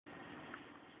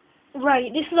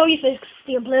Right, this is how you fix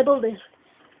the unplayable disc.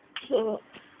 So,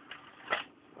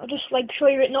 I'll just like show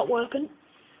you it not working.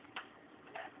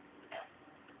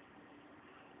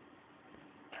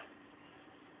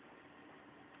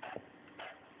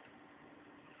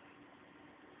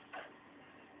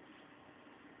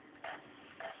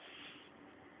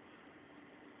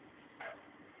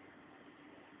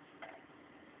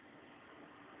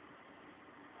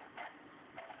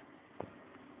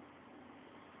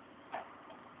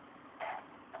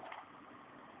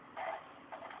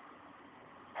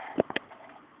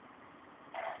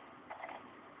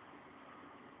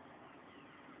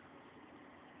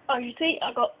 As you see,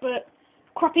 I got the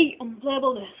crappy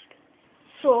unplayable disc.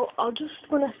 So I'm just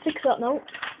gonna fix that now.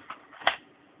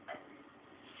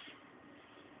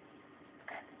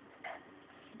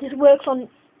 This works on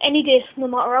any disc, no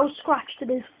matter how scratched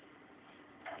it is.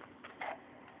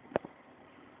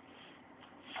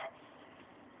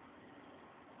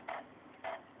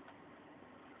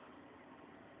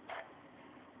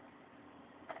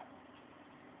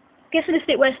 Guess this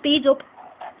bit where it speeds up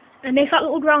and makes that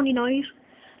little groundy noise.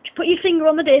 Just put your finger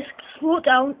on the disc, slow it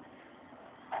down,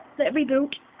 let it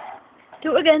reboot,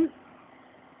 do it again,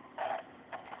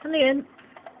 and again.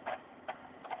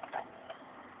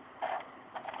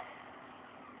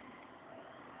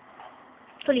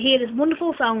 So you hear this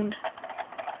wonderful sound.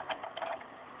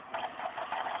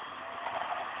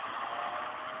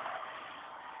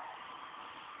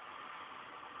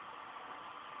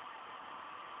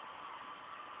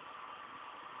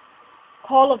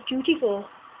 Call of Duty 4.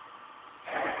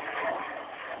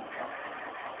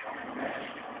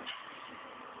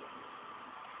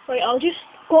 Right, I'll just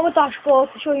go on the dashboard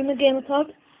to show you my gamer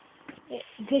tag,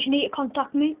 in case you need to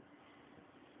contact me.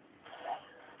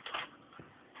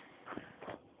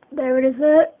 There it is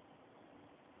there.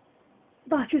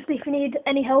 That's just if you need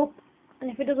any help,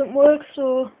 and if it doesn't work,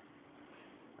 so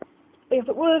if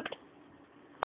it worked,